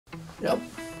Yep.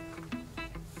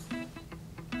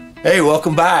 Hey,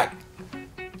 welcome back.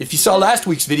 If you saw last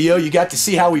week's video, you got to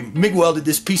see how we MIG welded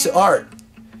this piece of art.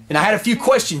 And I had a few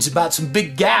questions about some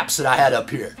big gaps that I had up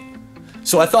here.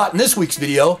 So I thought in this week's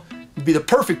video, it'd be the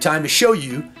perfect time to show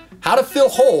you how to fill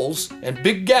holes and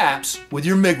big gaps with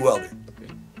your MIG welder.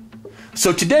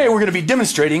 So today we're going to be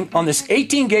demonstrating on this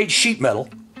 18 gauge sheet metal.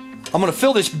 I'm going to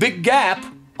fill this big gap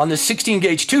on this 16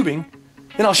 gauge tubing,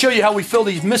 and I'll show you how we fill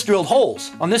these misdrilled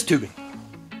holes on this tubing.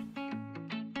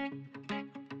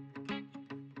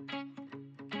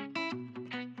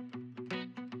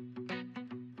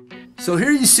 So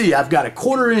here you see I've got a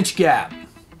 1/4 inch gap.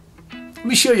 Let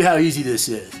me show you how easy this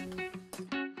is.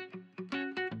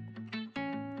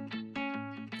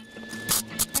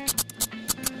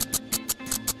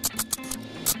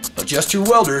 Adjust your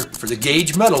welder for the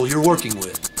gauge metal you're working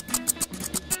with.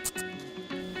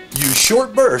 Use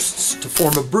short bursts to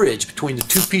form a bridge between the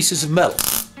two pieces of metal,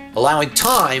 allowing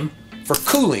time for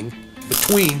cooling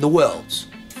between the welds.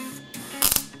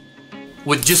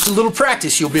 With just a little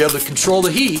practice, you'll be able to control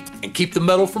the heat and keep the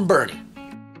metal from burning.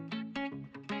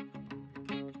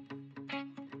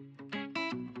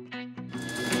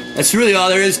 That's really all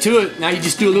there is to it. Now you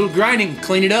just do a little grinding,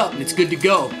 clean it up, and it's good to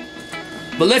go.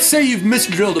 But let's say you've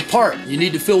misdrilled a part. You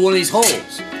need to fill one of these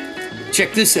holes.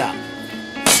 Check this out.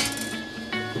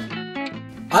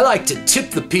 I like to tip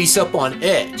the piece up on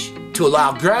edge to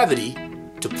allow gravity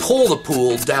to pull the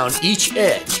pool down each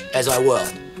edge as I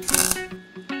weld.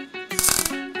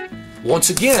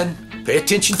 Once again, pay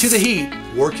attention to the heat,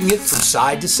 working it from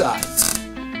side to side.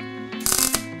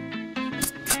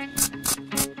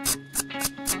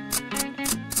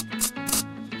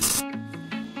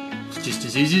 It's just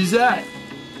as easy as that.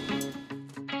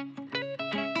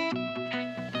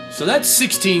 So that's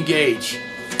 16 gauge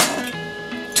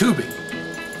tubing.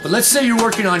 But let's say you're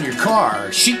working on your car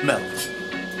or sheet metals.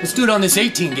 Let's do it on this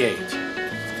 18 gauge.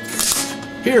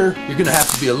 Here, you're going to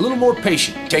have to be a little more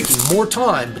patient, taking more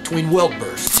time between weld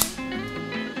bursts.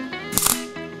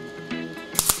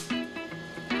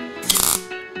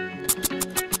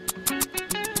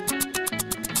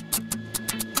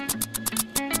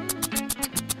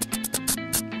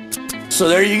 So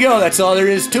there you go, that's all there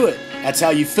is to it. That's how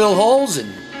you fill holes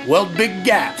and weld big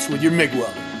gaps with your MIG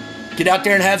welder. Get out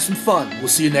there and have some fun. We'll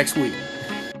see you next week.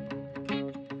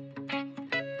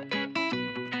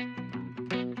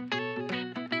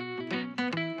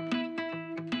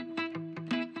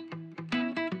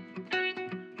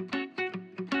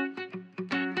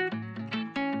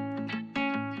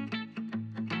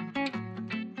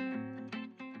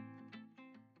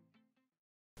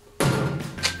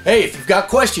 Hey, if you've got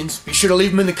questions, be sure to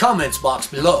leave them in the comments box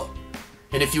below.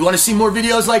 And if you want to see more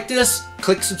videos like this,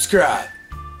 click subscribe.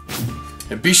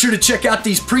 And be sure to check out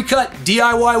these pre-cut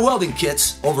DIY welding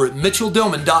kits over at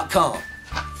Dillman.com.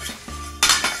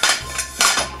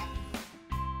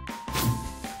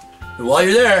 And while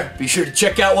you're there, be sure to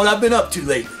check out what I've been up to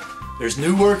lately. There's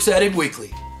new works added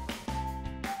weekly.